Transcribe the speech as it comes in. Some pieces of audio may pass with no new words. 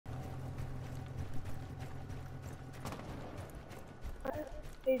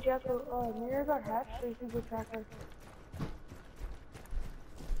Hey Jackal, Mira got hatched, so you can go track her.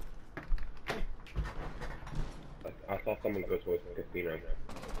 I saw someone go towards the casino.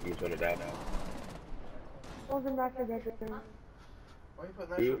 He was on it out. One's in back to the bedroom. Why are you putting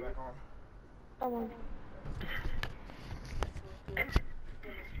that shit back on? Someone.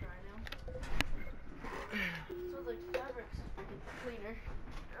 Smells like fabrics. Cleaner.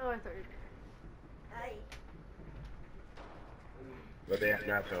 Oh, I thought you were. Hi. Where they at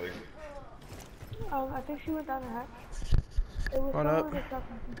now, Charlie? I think she went down the hatch. It was What someone up? in the truck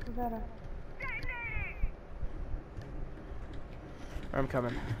from Savannah. I'm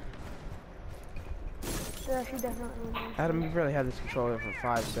coming. Yeah, she definitely went down. Adam, you've really had this controller for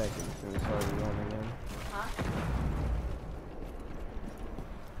 5 seconds and it's already going again. Huh?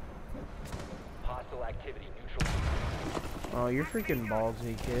 Hostile activity neutral. Oh, you're freaking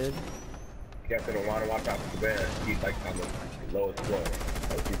ballsy, kid. Captain don't want to watch out for the bear. He's like on the lowest floor.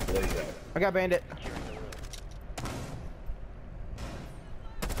 Oh, he's blazed out. I got bandit.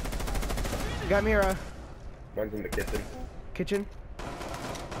 Got Mira. One's in the kitchen. Kitchen.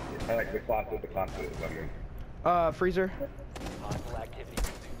 I like the closet, I mean. Freezer. Hostile activity.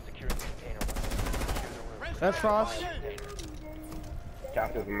 Securing the container. That's Frost.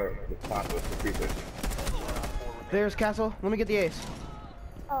 Castle's in the closet with the freezer. There's Castle. Let me get the ace.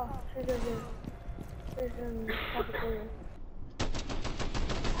 Oh, she's over there. There's cafeteria.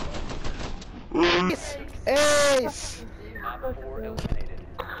 Ace! Op 4 eliminated.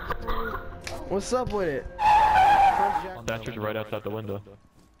 What's up with it? Thatcher's right outside the window.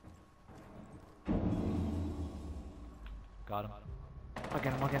 Got him. I'll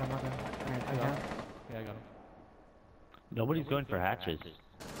get him. Alright, I got him. Yeah, I got him. Nobody's going for hatches.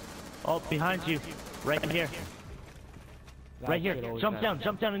 Oh, behind you. Right here. Right here. Jump down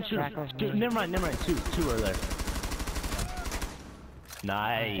and shoot him. Dude, never mind. Two are there.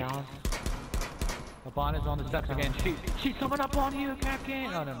 Nice. Habana's on the steps again. She's coming up on you,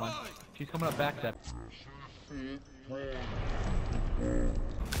 Captain. Oh, never mind. She's coming up back step.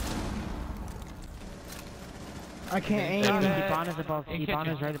 I can't aim. Ibana's above.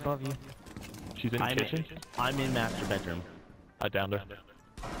 Ibana's right above you. She's in the kitchen. I'm in master bedroom. I downed her.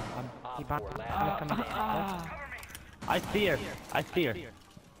 Ibana's coming down. I see her.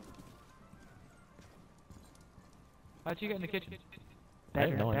 How'd you get in the kitchen? I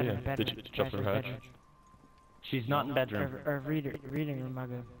have no idea. Bedroom. Did you jump her hatch? She's not in bedroom. Or reading room, I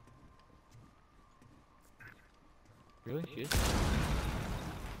go. Really? She is?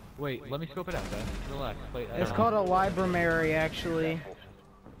 Wait, let me scope it out, guys. Relax. Wait, It's called a library, actually.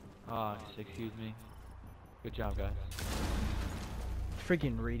 Ah, excuse me. Good job, guys.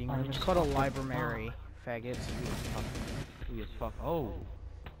 Freaking reading room. It's called a library, faggots. Sweet as fuck. Oh.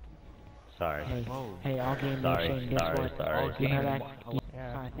 Sorry. Hey, all game nation, guess what? Sorry. You know that?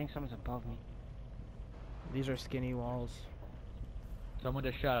 Yeah. I think someone's above me. These are skinny walls. Someone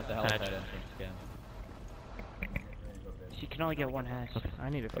just shot at the helipad entrance again. She can only get one hatch. I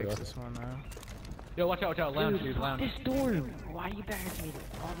need to fix this one now. Yo, watch out, lounge, dude, lounge. This door! Why are you barricading me?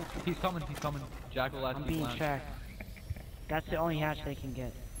 He's coming. Jackal last I'm being lounge. tracked. That's the only hatch they can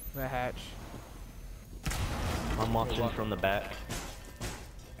get. The hatch. I'm watching from the back.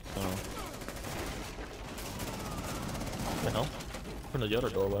 So. The hell? From the other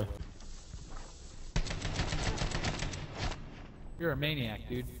doorway. You're a maniac,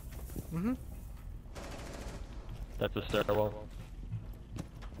 dude. Mm-hmm. That's a stairwell.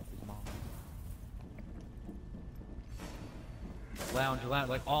 Lounge,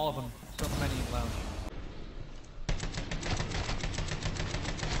 like all of them. So many in lounge.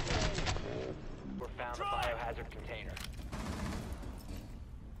 We're found a biohazard container.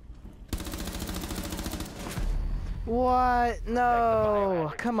 What?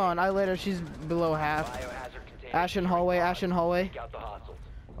 No. Come on. I let her. She's below half. Biohazard container. Ashen hallway. Take out the hostiles.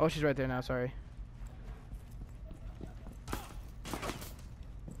 Oh, she's right there now. Sorry.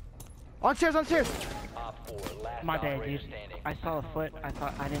 On stairs. Op 4, last My bad, operator dude. standing. I saw a foot. I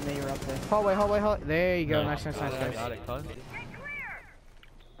didn't know you were up there. Hallway. There you go. Nice. Got it, cuz.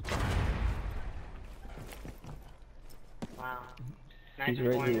 Wow. He's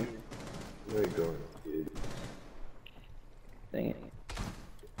right here. Where are you going, kid? Dang it.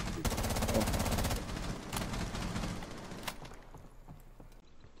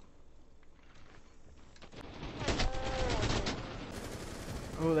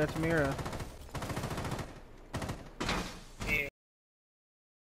 Oh, that's Mira.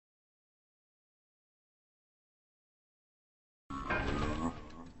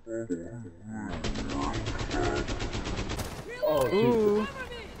 Oh, Ooh. Jesus.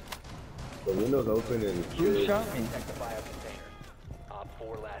 The window's open and Who shot me? Protect the biocontainer. Op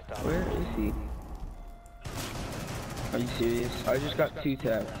 4 last Where operator. is he? Are you serious? I just got 2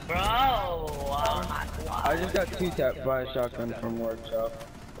 tapped. Bro! I just got 2 tapped by a shotgun from workshop.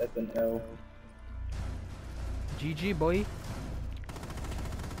 That's an L. GG, boy.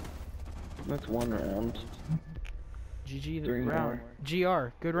 That's 1 round. GG the 3 round. more.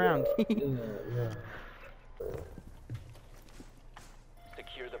 GR, good round.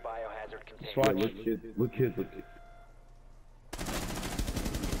 Secure the biohazard container. Swatch. Look kid.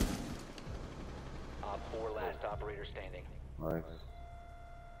 Op 4 last operator standing. Nice.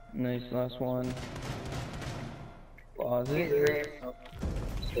 Nice, last one. Closet.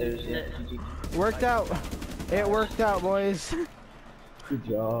 Stairs, yeah. Worked out. It worked out, boys. Good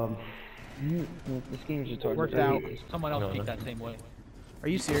job. This game's retarded. Worked out. Someone else peeked that same way. Are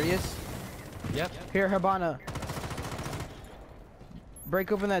you serious? Yep. Here, Habana.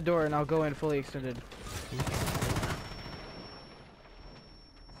 Break open that door and I'll go in fully extended. I'm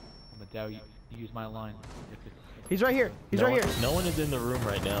gonna doubt you use my line. If it's, He's right here. He's right here. No one is in the room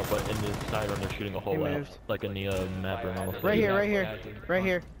right now, but in the side room they're shooting a hole out. moved. Like in the map room almost. Right here, right here. Right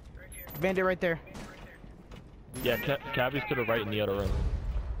here. Bandit right there. Yeah, Cabby's to the right in the other room.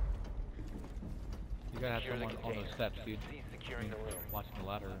 You gotta have someone on those steps, dude. Securing the room. Watching the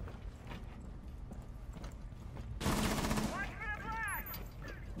ladder.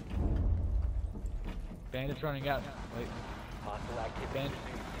 Bandit's running out. Wait. Hostile activity. Bandit.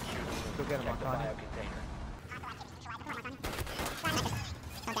 Go get him, Check the Arcana. biocontainer.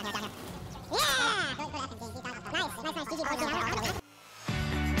 Yeah! Nice, GG.